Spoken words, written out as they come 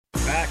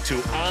back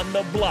to On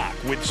the Block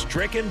with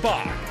Strick and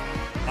Bach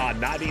on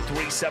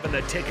 93.7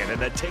 The Ticket and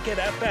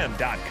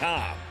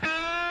theticketfm.com.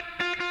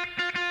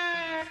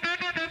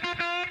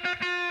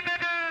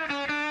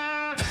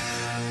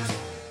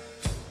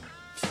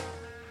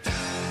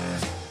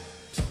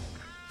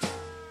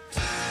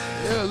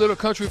 Yeah, a little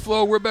country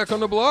flow. We're back on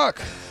the block.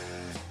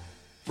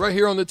 Right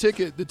here on The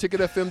Ticket,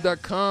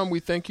 theticketfm.com. We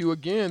thank you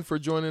again for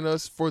joining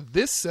us for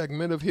this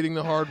segment of Hitting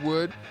the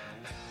Hardwood.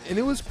 And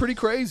it was pretty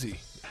crazy,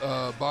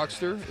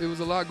 Boxster. It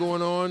was a lot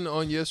going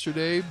on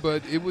yesterday,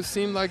 but it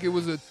seemed like it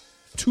was a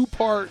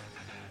two-part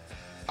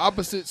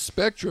opposite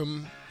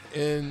spectrum.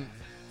 And,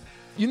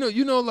 you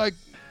know, like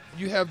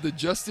you have the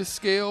justice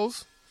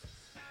scales.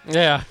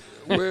 Yeah.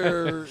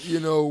 Where,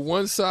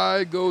 one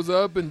side goes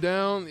up and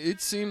down.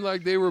 It seemed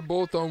like they were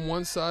both on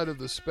one side of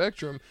the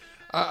spectrum.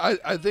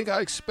 I think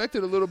I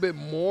expected a little bit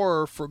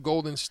more for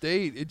Golden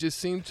State. It just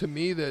seemed to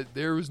me that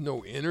there was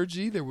no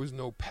energy. There was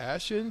no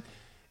passion.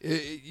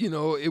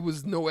 It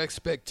was no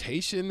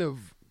expectation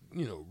of,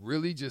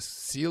 really just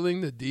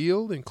sealing the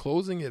deal and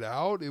closing it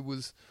out. It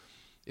was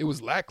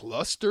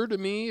lackluster to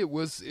me. It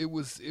was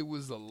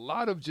a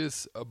lot of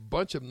just a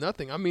bunch of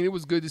nothing. I mean, it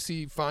was good to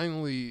see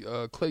finally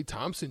Klay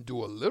Thompson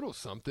do a little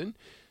something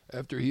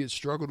after he had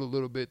struggled a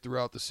little bit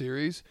throughout the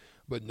series.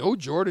 But no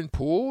Jordan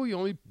Poole. He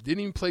only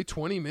didn't even play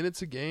 20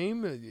 minutes a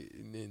game.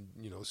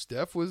 And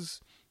Steph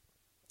was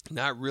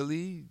not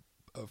really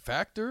a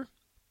factor.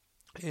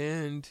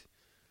 And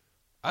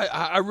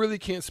I really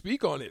can't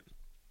speak on it.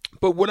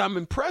 But what I'm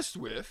impressed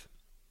with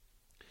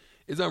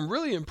is I'm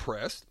really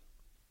impressed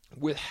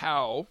with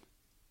how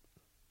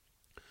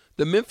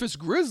the Memphis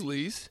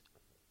Grizzlies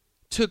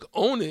took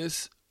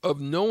onus of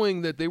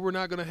knowing that they were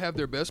not going to have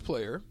their best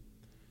player.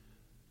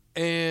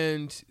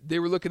 And they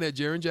were looking at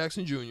Jaren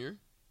Jackson Jr.,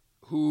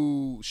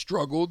 who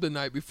struggled the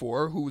night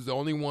before, who was the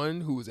only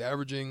one who was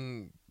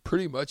averaging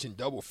pretty much in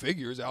double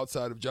figures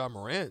outside of Ja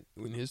Morant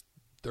in his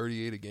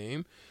 38 a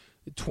game,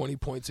 20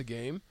 points a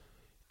game.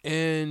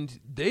 And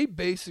they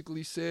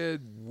basically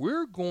said,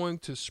 we're going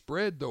to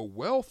spread the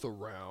wealth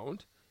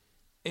around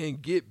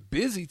and get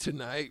busy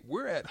tonight.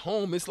 We're at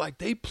home. It's like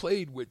they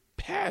played with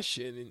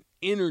passion and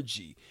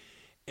energy.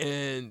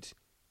 And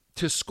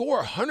to score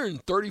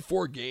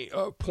 134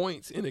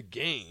 points in a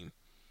game,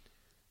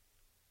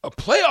 a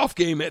playoff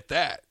game at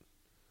that,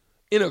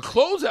 in a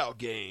closeout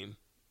game,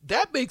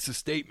 that makes a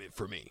statement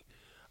for me.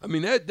 I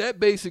mean, that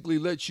basically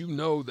lets you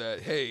know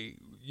that, hey,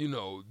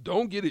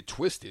 don't get it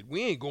twisted.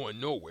 We ain't going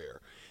nowhere.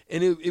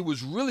 And it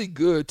was really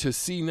good to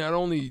see not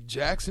only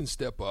Jackson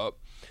step up,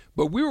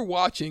 but we were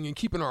watching and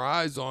keeping our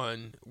eyes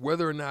on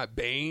whether or not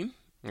Bane,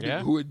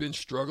 who had been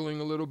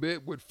struggling a little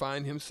bit, would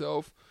find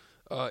himself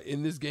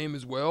in this game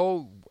as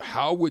well.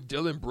 How would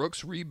Dylan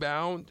Brooks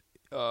rebound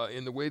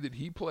in the way that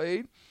he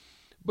played?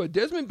 But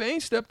Desmond Bane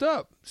stepped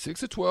up.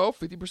 6 of 12,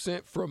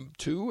 50% from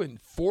 2, and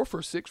 4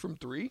 for 6 from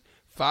 3,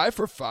 5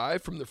 for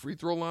 5 from the free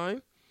throw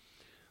line.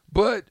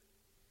 But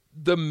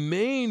the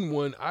main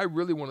one I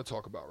really want to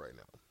talk about right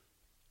now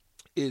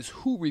is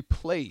who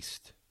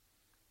replaced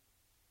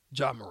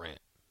Ja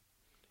Morant.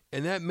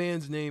 And that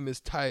man's name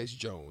is Tyus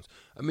Jones.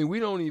 I mean, I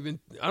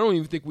don't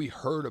even think we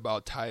heard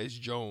about Tyus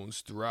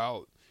Jones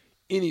throughout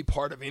any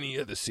part of any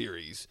of the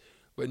series.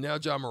 But now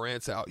Ja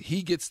Morant's out.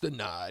 He gets the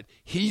nod.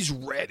 He's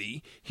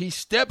ready. He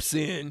steps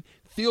in,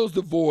 fills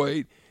the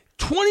void.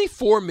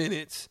 24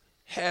 minutes,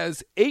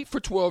 has 8 for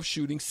 12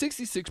 shooting,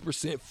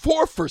 66%,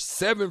 4 for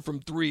 7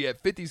 from 3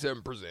 at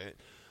 57%,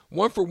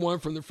 1 for 1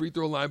 from the free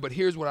throw line. But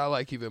here's what I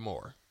like even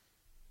more.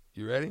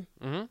 You ready?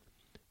 Mm-hmm.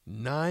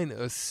 9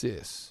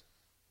 assists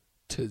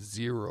to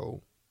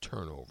 0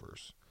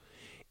 turnovers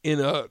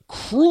in a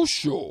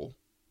crucial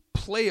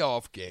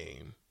playoff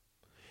game.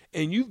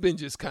 And you've been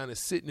just kind of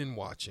sitting and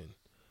watching.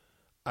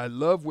 I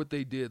love what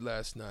they did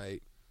last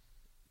night.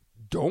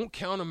 Don't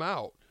count them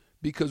out,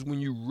 because when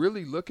you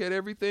really look at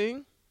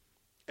everything,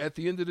 at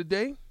the end of the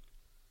day,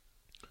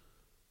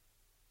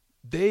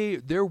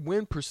 their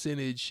win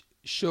percentage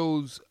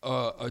shows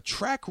a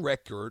track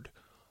record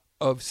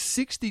of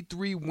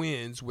 63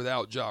 wins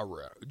without Ja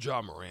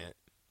Morant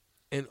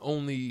and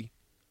only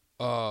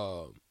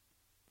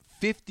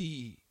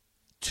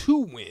 52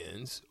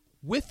 wins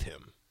with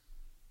him.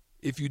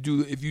 If you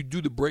do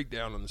the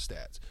breakdown on the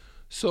stats.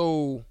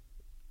 So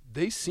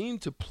they seem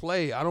to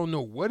play, I don't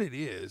know what it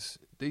is.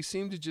 They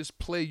seem to just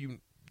play you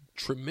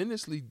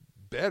tremendously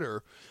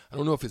better. I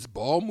don't know if it's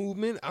ball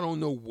movement. I don't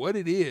know what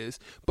it is.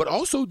 But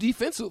also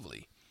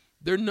defensively.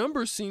 Their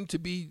numbers seem to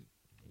be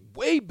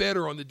way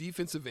better on the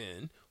defensive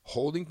end,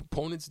 holding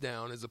opponents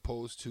down as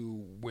opposed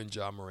to when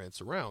Ja Morant's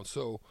around.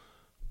 So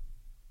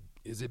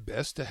is it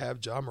best to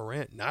have Ja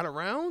Morant not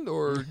around,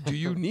 or do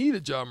you need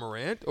a Ja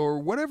Morant, or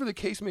whatever the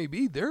case may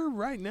be? They're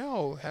right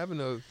now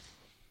having a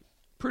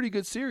pretty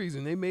good series,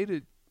 and they made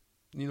it,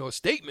 a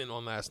statement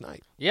on last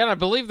night. Yeah, and I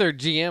believe their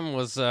GM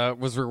was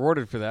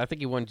rewarded for that. I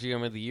think he won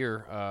GM of the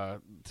year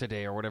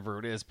today or whatever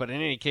it is. But in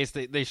any case,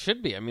 they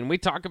should be. I mean, we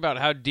talk about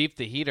how deep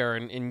the Heat are,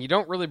 and you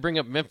don't really bring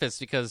up Memphis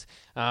because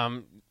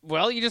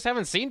Well, you just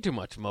haven't seen too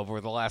much of him over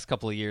the last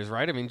couple of years,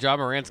 right? I mean, Ja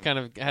Morant's kind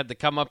of had to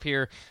come up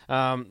here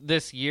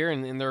this year,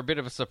 and they're a bit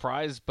of a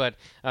surprise. But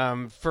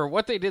for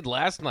what they did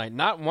last night,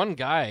 not one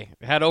guy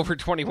had over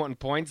 21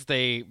 points.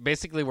 They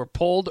basically were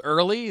pulled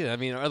early. I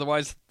mean,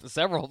 otherwise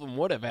several of them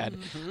would have had.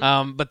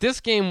 But this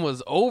game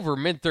was over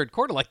mid-third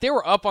quarter. Like, they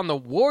were up on the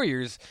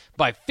Warriors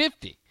by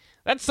 50.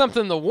 That's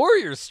something the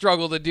Warriors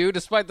struggle to do,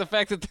 despite the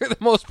fact that they're the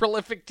most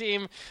prolific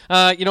team,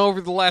 over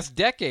the last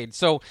decade.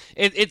 So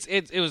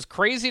it was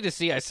crazy to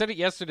see. I said it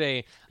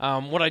yesterday.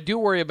 What I do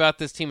worry about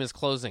this team is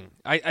closing.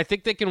 I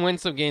think they can win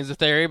some games if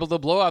they're able to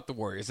blow out the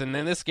Warriors, and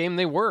in this game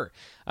they were.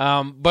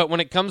 But when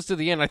it comes to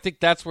the end, I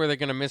think that's where they're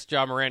going to miss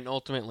Ja Morant and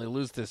ultimately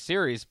lose this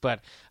series. But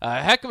a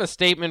heck of a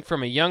statement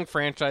from a young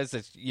franchise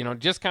that's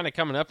just kind of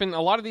coming up, and a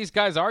lot of these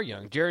guys are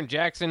young. Jaren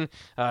Jackson,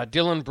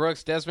 Dylan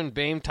Brooks, Desmond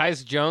Bane,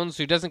 Tyus Jones,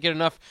 who doesn't get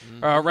enough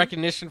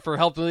recognition for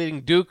helping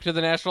leading Duke to the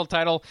national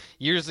title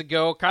years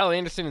ago. Kyle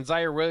Anderson and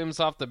Zaire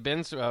Williams off the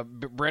bench.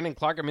 Brandon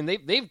Clark. I mean,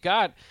 they've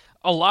got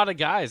a lot of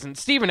guys, and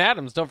Steven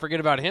Adams, don't forget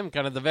about him,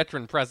 kind of the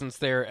veteran presence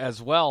there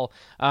as well.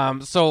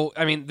 So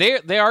I mean,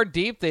 they are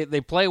deep.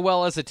 They play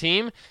well as a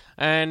team,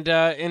 and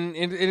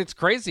it's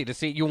crazy to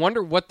see. You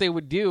wonder what they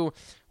would do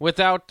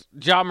without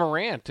Ja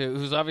Morant,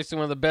 who's obviously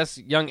one of the best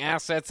young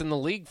assets in the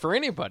league for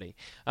anybody.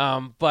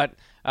 But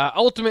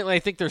ultimately, I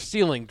think their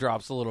ceiling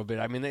drops a little bit.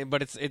 I mean,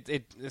 but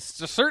it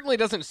certainly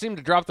doesn't seem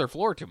to drop their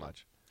floor too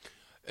much.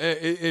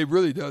 It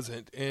really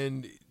doesn't,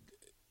 and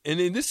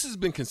this has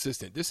been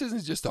consistent. This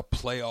isn't just a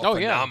playoff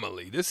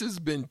anomaly. This has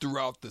been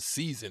throughout the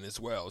season as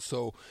well.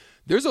 So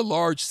there's a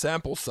large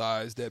sample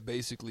size that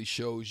basically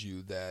shows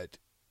you that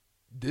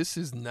this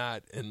is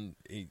not an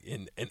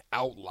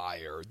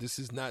outlier. This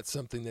is not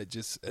something that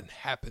just an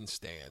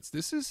happenstance.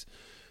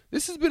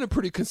 This has been a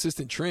pretty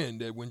consistent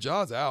trend that when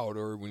Ja's out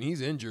or when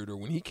he's injured or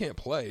when he can't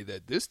play,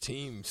 that this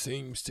team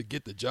seems to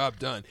get the job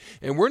done.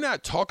 And we're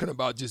not talking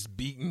about just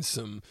beating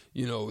some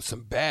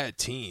bad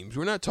teams.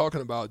 We're not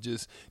talking about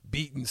just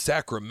beating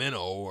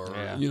Sacramento or,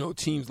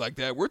 teams like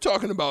that. We're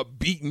talking about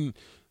beating,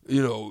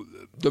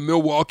 the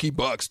Milwaukee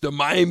Bucks, the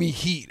Miami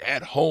Heat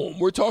at home.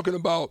 We're talking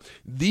about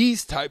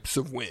these types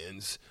of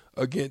wins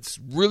against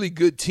really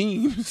good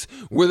teams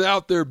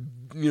without their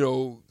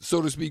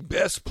so to speak,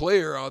 best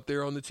player out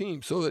there on the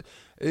team. So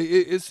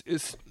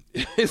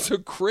it's a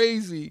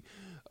crazy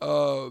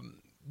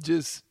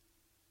just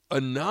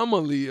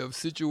anomaly of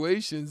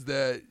situations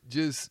that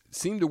just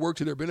seem to work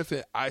to their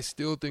benefit. I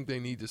still think they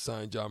need to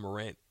sign Ja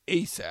Morant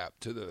ASAP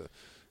to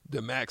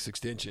the max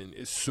extension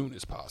as soon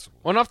as possible.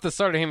 Well, off the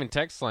start of him and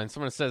text line,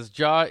 someone says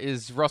Ja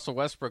is Russell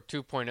Westbrook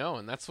 2.0,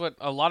 and that's what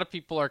a lot of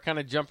people are kind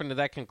of jumping to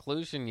that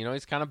conclusion.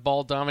 He's kind of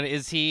ball dominant.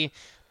 Is he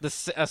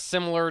a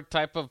similar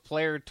type of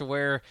player to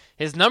where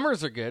his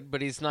numbers are good,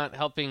 but he's not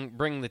helping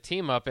bring the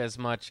team up as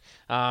much?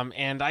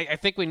 And I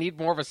think we need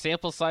more of a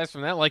sample size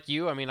from that. Like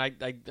you, I mean, I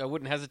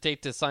wouldn't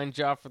hesitate to sign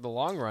Ja for the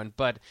long run,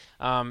 but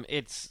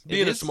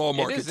being a small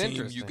market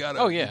team, you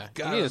gotta need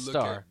a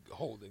star. At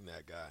holding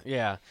that guy.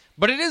 Yeah,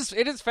 but it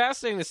is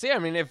fascinating to see. I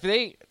mean, if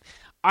they.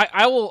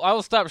 I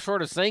will stop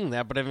short of saying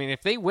that, but I mean,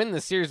 if they win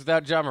the series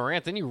without Ja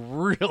Morant, then you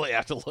really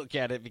have to look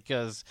at it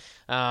because,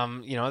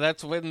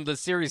 that's when the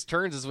series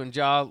turns is when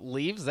Ja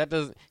leaves. That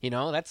does,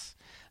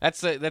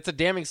 that's a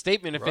damning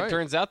statement if it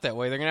turns out that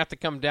way. They're gonna have to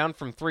come down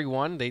from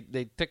 3-1.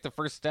 They took the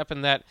first step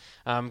in that.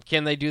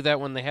 Can they do that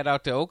when they head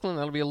out to Oakland?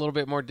 That'll be a little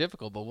bit more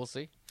difficult, but we'll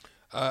see.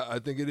 I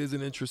think it is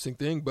an interesting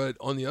thing, but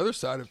on the other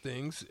side of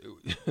things,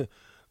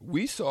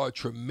 we saw a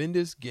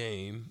tremendous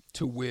game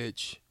to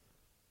which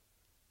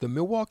the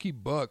Milwaukee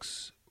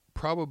Bucks,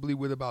 probably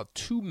with about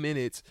 2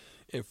 minutes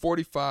and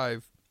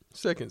 45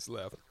 seconds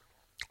left,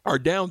 are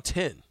down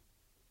 10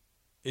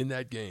 in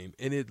that game,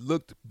 and it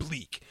looked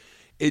bleak.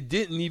 It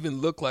didn't even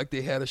look like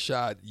they had a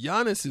shot.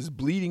 Giannis is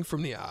bleeding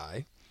from the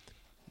eye.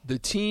 The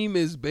team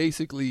is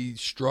basically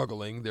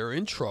struggling. They're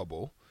in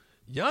trouble.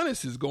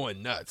 Giannis is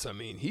going nuts. I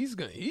mean, he's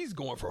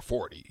going for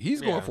 40.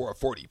 He's going for a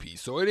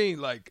 40-piece, so it ain't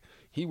like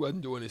he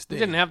wasn't doing his thing. He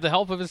didn't have the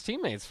help of his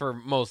teammates for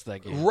most of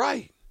that game.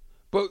 Right.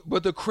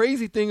 But the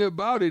crazy thing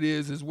about it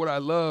is what I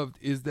loved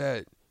is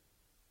that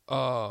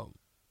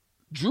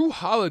Drew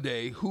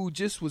Holiday, who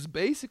just was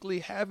basically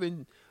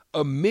having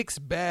a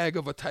mixed bag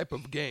of a type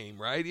of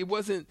game, right? It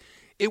wasn't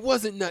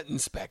nothing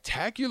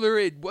spectacular.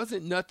 It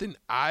wasn't nothing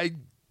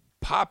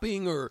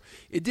eye-popping, or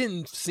it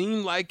didn't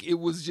seem like it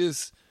was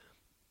just,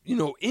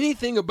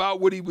 anything about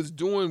what he was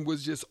doing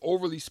was just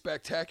overly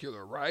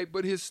spectacular, right?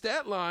 But his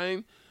stat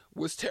line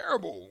was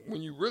terrible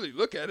when you really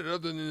look at it,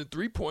 other than the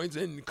 3 points,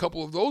 and a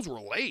couple of those were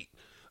late.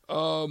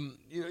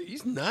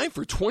 He's 9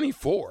 for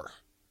 24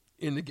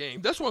 in the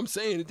game. That's what I'm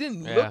saying. It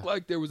didn't look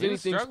like there was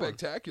anything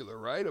spectacular,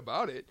 right,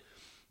 about it.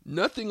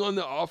 Nothing on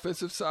the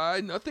offensive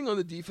side, nothing on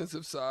the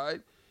defensive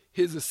side.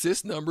 His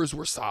assist numbers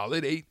were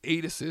solid,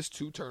 8 assists,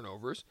 2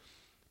 turnovers.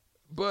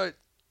 But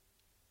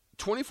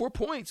 24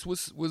 points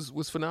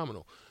was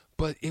phenomenal.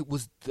 But it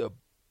was the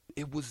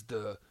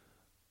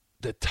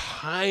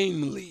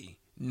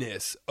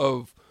timeliness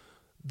of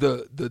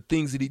the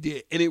things that he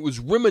did, and it was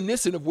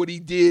reminiscent of what he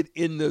did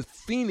in the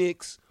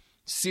Phoenix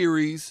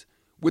series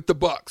with the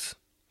Bucks,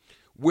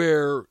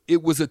 where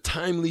it was a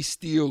timely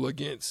steal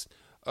against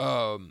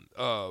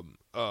Booker.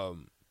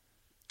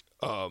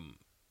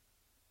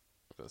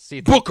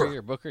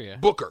 Yeah.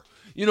 Booker.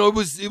 You know, it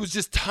was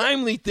just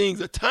timely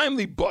things, a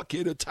timely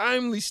bucket, a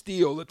timely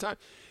steal,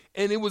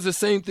 and it was the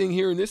same thing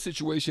here in this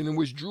situation in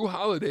which Drew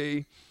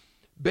Holiday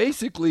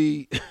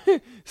basically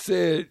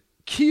said,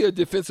 Kia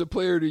Defensive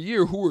Player of the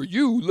Year, who are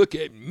you? Look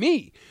at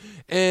me.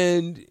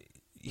 And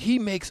he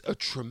makes a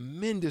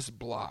tremendous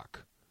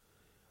block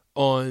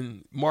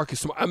on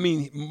Marcus Smart. I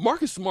mean,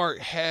 Marcus Smart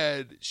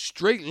had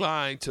straight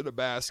line to the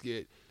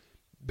basket,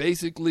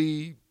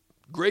 basically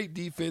great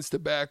defense to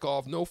back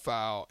off, no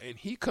foul, and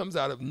he comes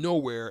out of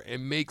nowhere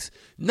and makes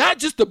not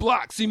just the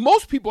block. See,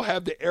 most people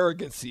have the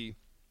arrogancy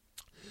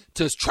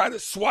to try to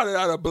swat it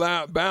out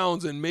of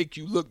bounds and make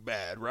you look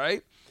bad,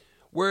 right?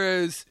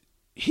 Whereas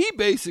he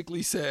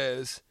basically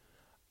says,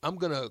 I'm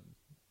going to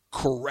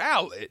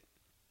corral it,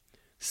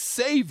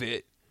 save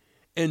it,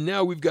 and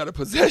now we've got a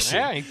possession.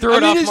 Yeah, he threw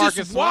it off it's Marcus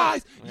just Smart.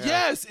 wise. Yeah.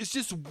 Yes, it's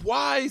just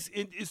wise.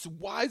 It's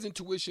wise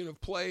intuition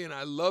of play, and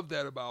I love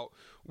that about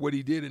what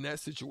he did in that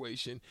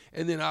situation.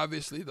 And then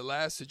obviously the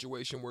last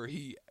situation where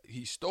he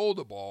stole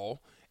the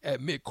ball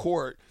at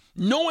midcourt,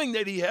 knowing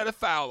that he had a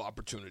foul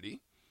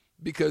opportunity,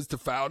 because the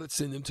foul that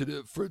sent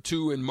him for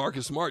two, and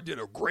Marcus Smart did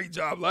a great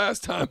job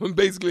last time and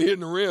basically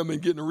hitting the rim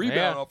and getting a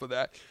rebound off of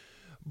that.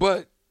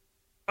 But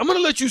I'm going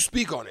to let you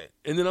speak on it,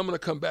 and then I'm going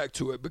to come back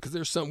to it because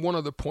there's one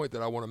other point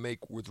that I want to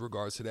make with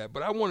regards to that.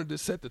 But I wanted to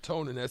set the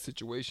tone in that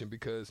situation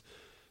because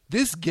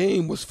this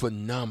game was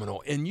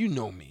phenomenal. And you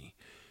know me.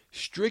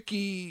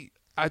 Stricky,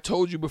 I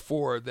told you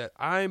before that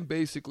I'm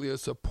basically a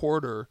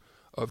supporter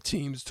of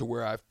teams to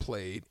where I've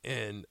played.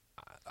 And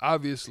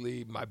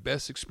obviously my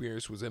best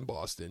experience was in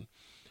Boston.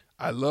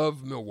 I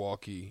love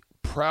Milwaukee,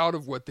 proud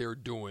of what they're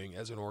doing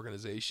as an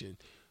organization.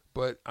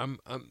 But I'm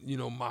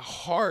my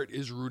heart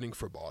is rooting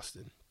for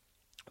Boston.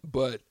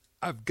 But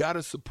I've got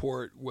to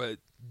support what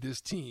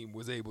this team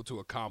was able to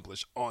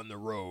accomplish on the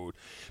road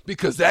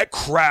because that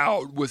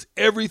crowd was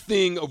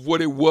everything of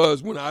what it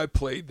was when I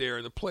played there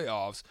in the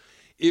playoffs.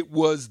 It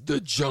was the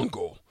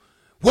jungle.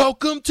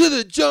 Welcome to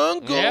the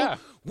jungle. Yeah.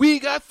 We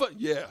got fun.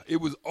 Yeah, it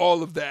was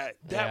all of that.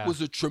 That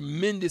was a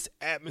tremendous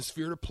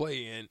atmosphere to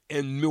play in.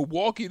 And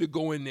Milwaukee to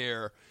go in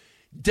there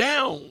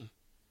down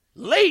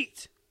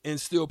late and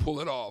still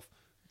pull it off,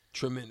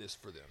 tremendous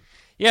for them.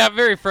 Yeah,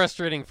 very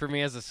frustrating for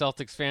me as a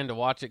Celtics fan to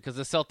watch it because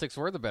the Celtics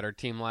were the better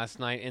team last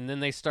night, and then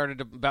they started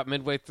about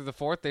midway through the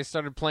fourth. They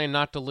started playing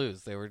not to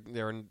lose. They were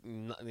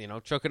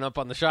choking up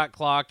on the shot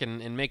clock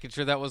and making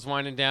sure that was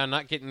winding down,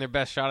 not getting their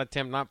best shot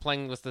attempt, not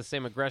playing with the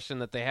same aggression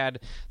that they had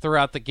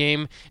throughout the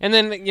game. And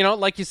then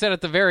like you said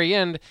at the very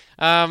end,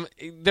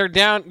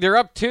 they're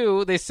up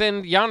 2. They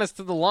send Giannis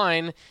to the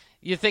line.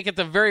 You think at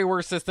the very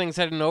worst this thing's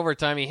heading to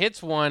overtime. He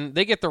hits one.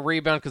 They get the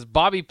rebound because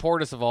Bobby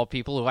Portis, of all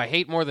people, who I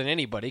hate more than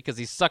anybody because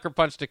he sucker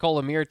punched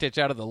Nikola Mirotic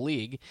out of the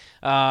league,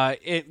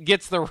 it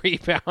gets the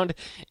rebound.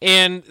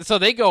 And so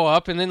they go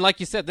up, and then, like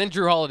you said, then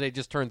Drew Holiday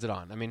just turns it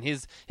on. I mean,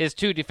 his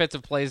 2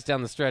 defensive plays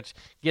down the stretch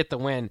get the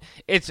win.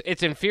 It's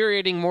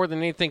infuriating more than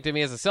anything to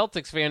me as a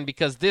Celtics fan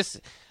because this,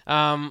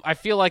 I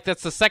feel like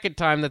that's the second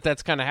time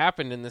that's kind of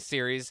happened in this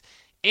series.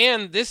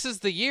 And this is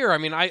the year. I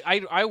mean,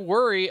 I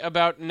worry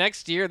about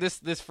next year,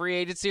 this free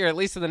agency, or at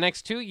least in the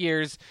next 2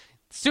 years,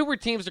 super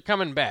teams are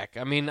coming back.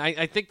 I mean,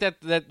 I think that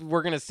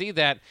we're going to see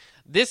that.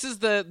 This is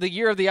the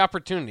year of the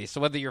opportunity.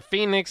 So whether you're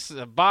Phoenix,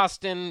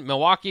 Boston,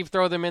 Milwaukee,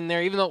 throw them in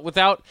there. Even though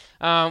without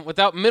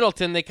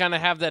Middleton, they kind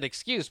of have that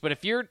excuse. But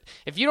if you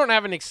don't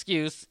have an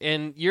excuse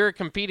and you're a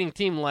competing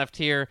team left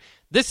here,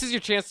 this is your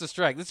chance to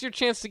strike. This is your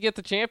chance to get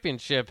the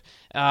championship,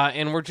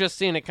 and we're just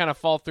seeing it kind of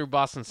fall through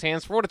Boston's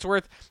hands. For what it's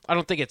worth, I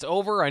don't think it's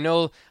over. I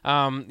know,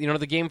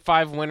 the Game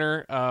 5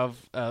 winner of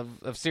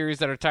series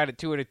that are tied at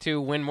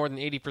 2-2 win more than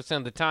 80%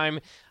 of the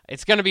time.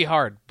 It's going to be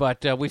hard,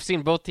 but we've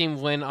seen both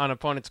teams win on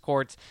opponents'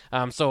 courts.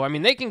 So, I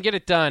mean, they can get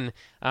it done,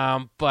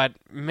 but,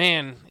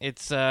 man,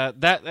 it's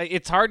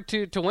hard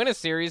to win a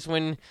series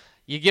when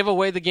you give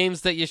away the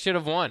games that you should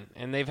have won,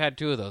 and they've had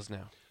 2 of those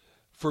now.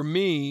 For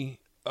me,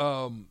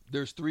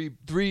 there's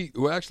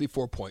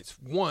 4 points.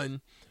 One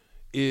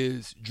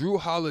is Drew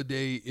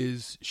Holiday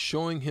is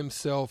showing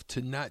himself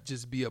to not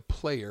just be a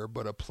player,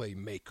 but a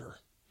playmaker.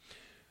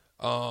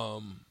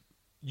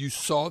 You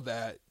saw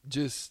that,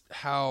 just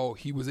how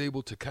he was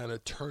able to kind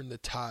of turn the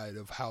tide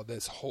of how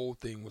this whole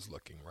thing was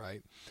looking,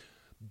 right?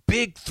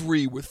 Big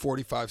 3 with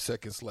 45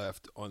 seconds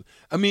left on.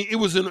 I mean, it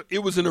was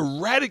an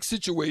erratic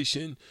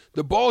situation.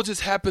 The ball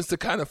just happens to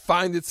kind of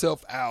find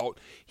itself out.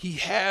 He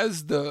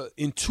has the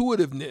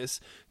intuitiveness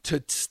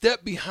to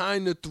step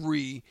behind the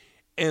 3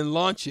 and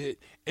launch it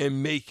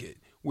and make it,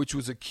 which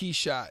was a key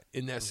shot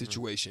in that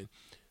situation.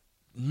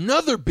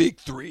 Another big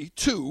 3,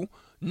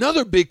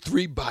 another big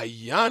 3 by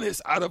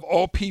Giannis out of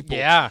all people.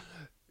 Yeah.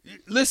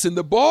 Listen,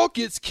 the ball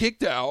gets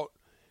kicked out,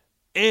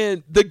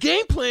 and the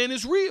game plan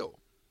is real.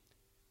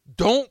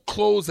 Don't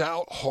close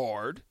out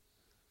hard,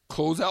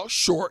 close out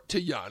short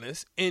to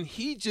Giannis, and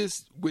he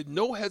just, with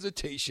no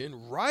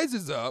hesitation,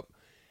 rises up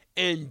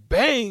and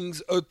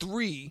bangs a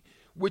 3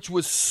 which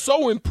was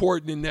so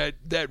important in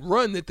that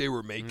run that they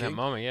were making. In that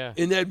moment, yeah.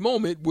 In that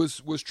moment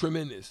was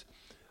tremendous.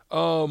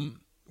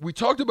 We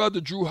talked about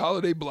the Drew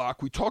Holiday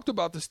block. We talked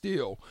about the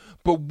steal.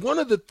 But one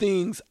of the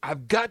things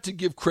I've got to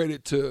give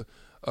credit to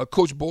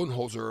Coach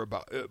Bodenholzer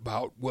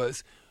about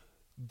was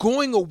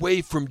going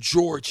away from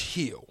George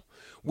Hill,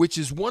 which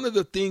is one of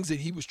the things that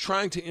he was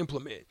trying to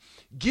implement.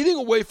 Getting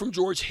away from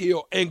George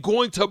Hill and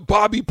going to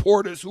Bobby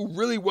Portis, who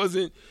really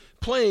wasn't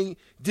playing,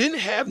 didn't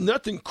have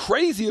nothing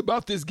crazy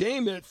about this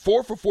game at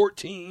 4 for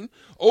 14,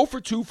 0 for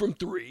 2 from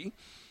 3,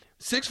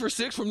 6 for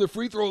 6 from the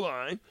free throw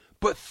line,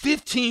 but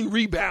 15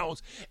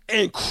 rebounds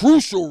and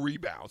crucial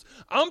rebounds.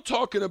 I'm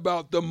talking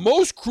about the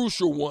most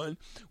crucial one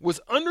was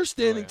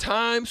understanding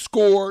time,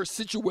 score,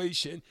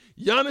 situation.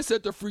 Giannis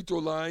at the free throw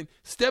line,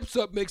 steps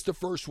up, makes the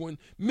first one,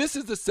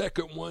 misses the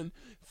second one,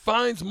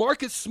 finds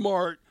Marcus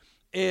Smart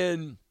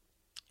and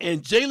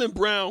Jaylen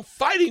Brown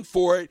fighting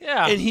for it,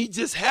 and he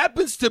just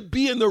happens to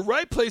be in the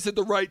right place at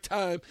the right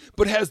time,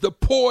 but has the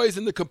poise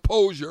and the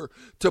composure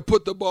to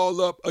put the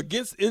ball up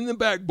in the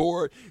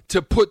backboard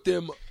to put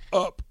them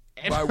up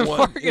by one.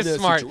 Marcus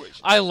Smart,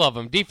 situation. I love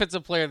him.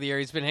 Defensive player of the year.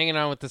 He's been hanging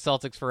on with the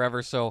Celtics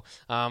forever, so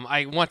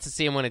I want to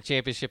see him win a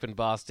championship in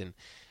Boston.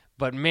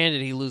 But, man,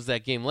 did he lose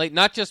that game late.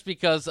 Not just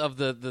because of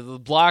the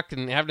block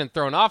and having it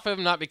thrown off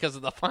him, not because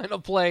of the final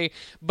play,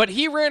 but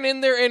he ran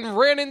in there and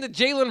ran into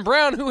Jaylen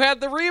Brown, who had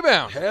the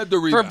rebound.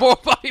 For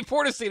Bobby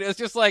Portis. It was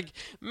just like,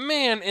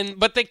 man,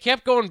 but they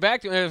kept going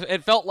back to him.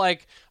 It felt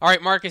like, all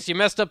right, Marcus, you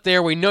messed up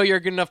there. We know you're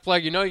a good enough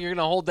player. You know you're going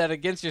to hold that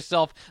against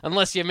yourself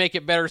unless you make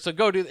it better. So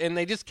go do it. And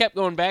they just kept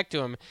going back to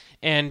him.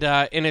 And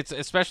it's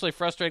especially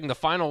frustrating, the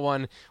final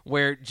one,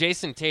 where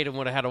Jason Tatum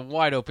would have had a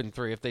wide open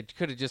three. If they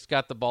could have just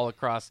got the ball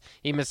across,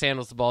 he mishandles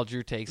the ball,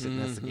 Drew takes it,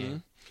 and that's the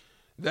game.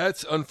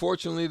 That's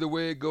unfortunately the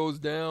way it goes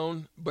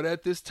down. But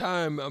at this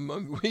time,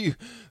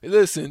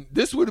 listen,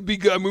 this would be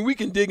good. I mean, we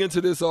can dig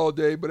into this all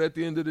day, but at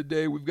the end of the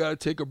day, we've got to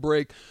take a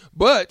break.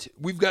 But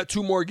we've got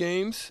 2 more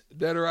games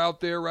that are out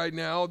there right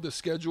now. The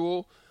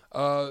schedule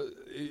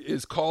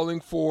is calling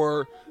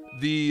for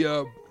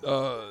the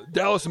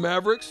Dallas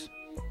Mavericks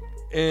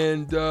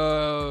and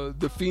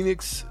the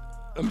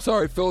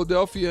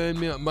Philadelphia and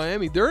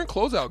Miami. They're in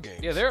closeout games.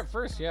 Yeah, they're at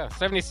first,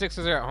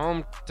 76ers are at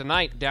home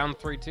tonight, down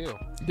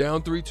 3-2.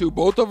 Down 3-2.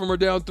 Both of them are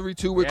down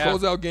 3-2 with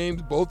closeout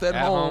games, both at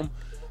home.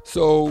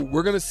 So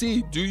we're going to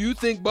see. Do you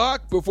think,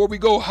 Bach, before we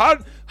go,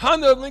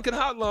 Honda Lincoln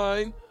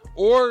Hotline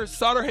or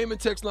Sauter Heyman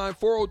text line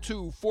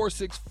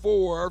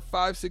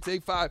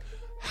 402-464-5685,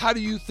 how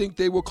do you think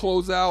they will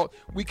close out?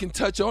 We can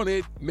touch on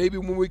it maybe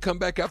when we come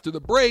back after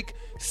the break,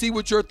 see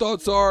what your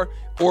thoughts are,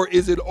 or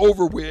is it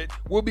over with?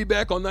 We'll be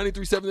back on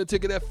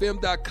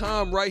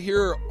 93.7theticketfm.com right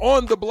here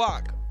on the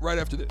block right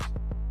after this.